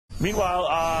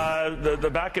Meanwhile, the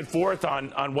back and forth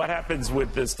on what happens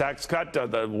with this tax cut,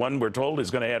 the one we're told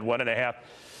is going to add $1.5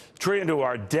 trillion to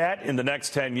our debt in the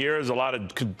next 10 years. A lot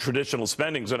of traditional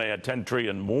spending is going to add $10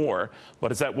 trillion more,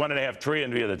 but it's that $1.5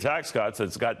 trillion via the tax cuts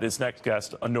that's got this next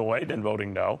guest annoyed and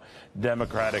voting no.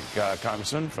 Democratic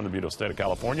Congressman from the beautiful state of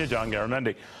California, John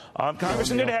Garamendi.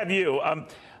 Congressman, good to have you.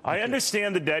 I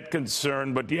understand the debt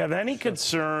concern, but do you have any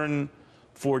concern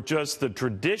for just the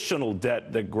traditional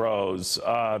debt that grows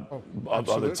of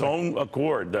its own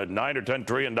accord, that $9 or $10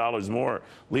 trillion more,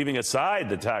 leaving aside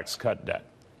the tax cut debt?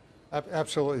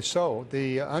 Absolutely so.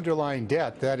 The underlying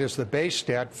debt, that is the base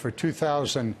debt for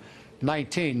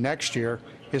 2019, next year,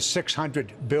 is $600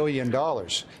 billion.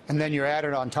 And then you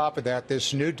added on top of that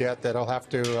this new debt that'll have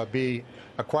to be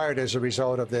acquired as a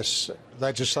result of this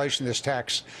legislation, this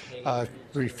tax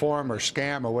reform or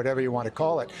scam or whatever you want to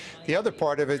call it. The other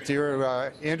part of it,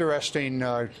 you're interesting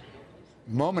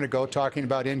moment ago talking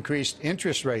about increased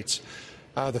interest rates.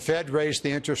 The Fed raised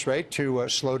the interest rate to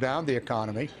slow down the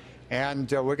economy,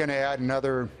 and we're going to add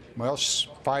another, well,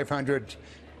 $500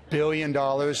 billion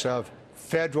of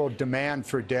federal demand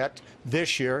for debt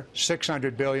this year,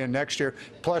 $600 billion next year,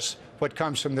 plus what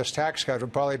comes from this tax cut will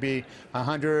probably be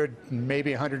 $100,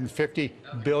 maybe $150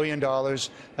 billion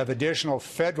of additional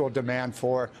federal demand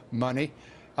for money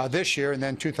this year, and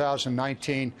then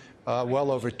 2019,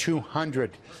 well over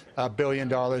 $200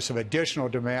 billion of additional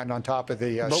demand on top of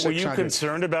the But were you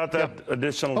concerned about that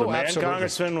additional demand, absolutely.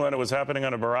 Congressman, when it was happening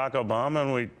under Barack Obama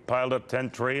and we piled up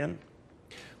 $10 trillion?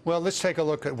 Well, let's take a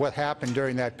look at what happened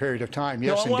during that period of time.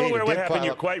 Yes, no, I'm well indeed, aware what happened.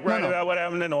 You're quite right about what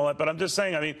happened and all that. But I'm just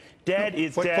saying, I mean, debt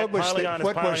is debt, piling on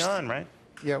is piling on, right?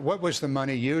 Yeah, what was the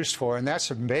money used for? And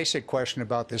that's a basic question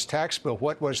about this tax bill.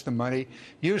 What was the money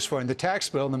used for? In the tax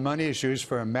bill, the money is used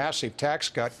for a massive tax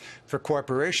cut for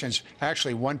corporations,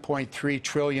 actually $1.3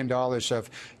 trillion of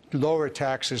lower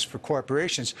taxes for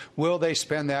corporations. Will they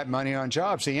spend that money on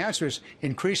jobs? The answer is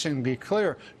increasingly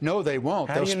clear. No, they won't.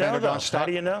 How do you know, though? How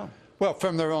do you know? Well,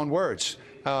 from their own words.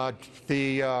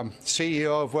 The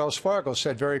CEO of Wells Fargo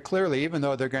said very clearly, even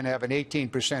though they're going to have an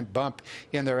 18% bump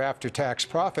in their after-tax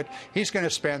profit, he's going to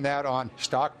spend that on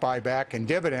stock buyback and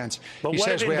dividends. But he what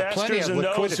says if we have plenty of investors and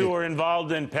liquidity. those who are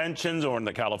involved in pensions or in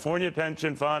the California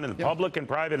pension fund and public and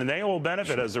private, and they will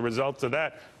benefit as a result of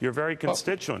that, your very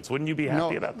constituents? Wouldn't you be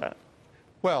happy about that?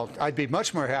 Well, I'd be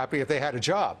much more happy if they had a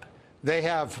job. They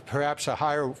have perhaps a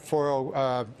higher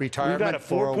retirement,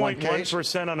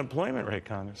 4.1% unemployment rate,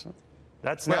 Congressman.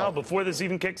 That's now before this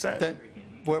even kicks in.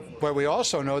 Well, we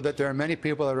also know that there are many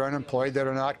people that are unemployed that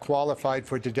are not qualified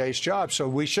for today's jobs. So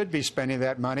we should be spending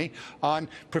that money on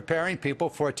preparing people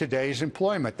for today's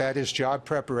employment. That is job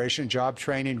preparation, job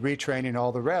training, retraining,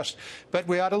 all the rest. But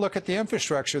we ought to look at the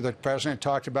infrastructure. The president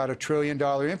talked about a $1 trillion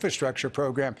infrastructure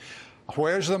program.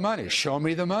 Where's the money? Show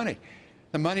me the money.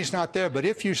 The money's not there. But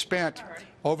if you spent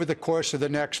over the course of the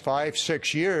next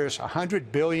 5-6 years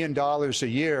 $100 billion a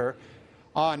year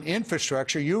on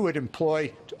infrastructure, you would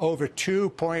employ over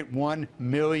 2.1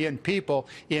 million people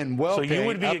in well-paying, so you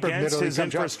would be upper against his middle-income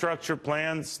infrastructure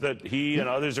plans that he and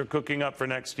others are cooking up for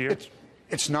next year?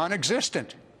 It's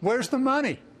non-existent. Where's the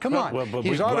money? Come on.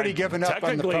 He's already given up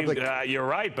on the public. You're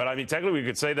right, but I mean, technically we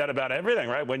could say that about everything,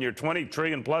 right? When you're 20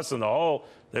 trillion plus in the hole,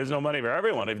 there's no money for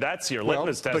everyone. If that's your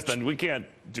litmus test, then we can't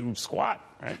do squat,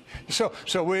 right? So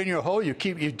we're in your hole. You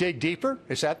dig deeper.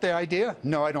 Is that the idea?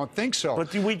 No, I don't think so.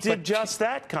 But we did just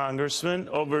that, Congressman,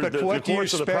 over the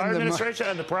course of the prior administration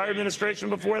and the prior administration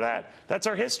before that. That's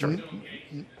our history.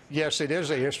 Yes, it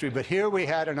is a history, but here we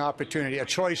had an opportunity, a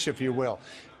choice, if you will.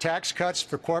 Tax cuts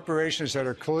for corporations that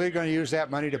are clearly going to use that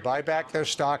money to buy back their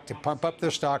stock, to pump up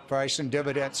their stock price and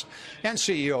dividends and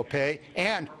CEO pay,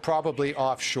 and probably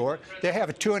offshore. They have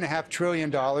 $2.5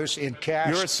 trillion in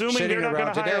cash. You're assuming they're not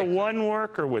going to hire one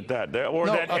worker with that, or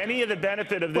that any of the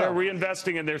benefit of their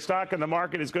reinvesting in their stock in the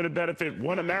market is going to benefit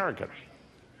one American.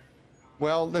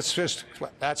 Well,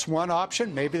 that's one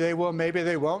option. Maybe they will, maybe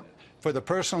they won't. For the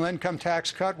personal income tax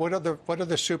cut, what are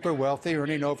the super wealthy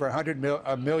earning over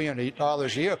 $100 million a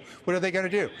year? What are they going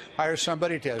to do? Hire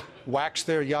somebody to wax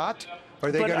their yacht? Or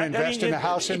are they going to invest in a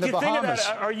house in the Bahamas?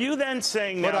 Are you then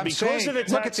saying now, because of the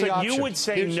tax cut, you would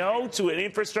say no to an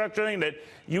infrastructure thing that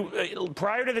you,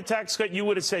 prior to the tax cut, you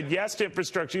would have said yes to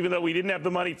infrastructure, even though we didn't have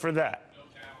the money for that?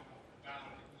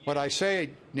 What I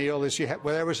say, Neil, is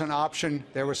there was an option,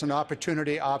 there was an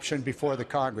opportunity option before the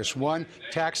Congress. One,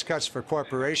 tax cuts for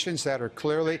corporations that are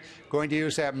clearly going to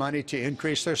use that money to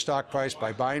increase their stock price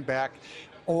by buying back,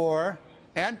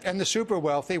 and the super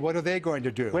wealthy, what are they going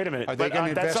to do? Wait a minute. Are they going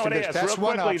to invest in this? That's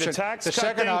one option. The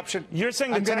second option. You're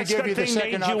saying the tax cut thing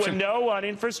made you a no on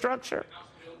infrastructure?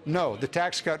 No, the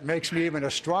tax cut makes me even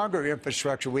a stronger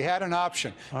infrastructure. We had an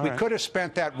option. We could have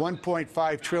spent that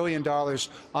 $1.5 trillion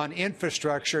on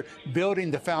infrastructure,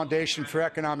 building the foundation for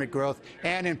economic growth,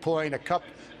 and employing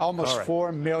almost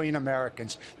 4 million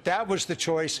Americans. That was the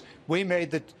choice.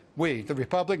 The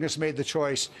Republicans made the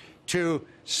choice to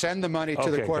send the money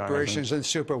to the corporations and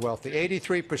super wealthy.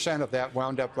 83% of that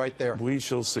wound up right there. We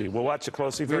shall see. We'll watch it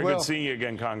closely. Very good seeing you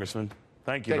again, Congressman.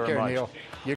 Thank you very much. Take care, Neil.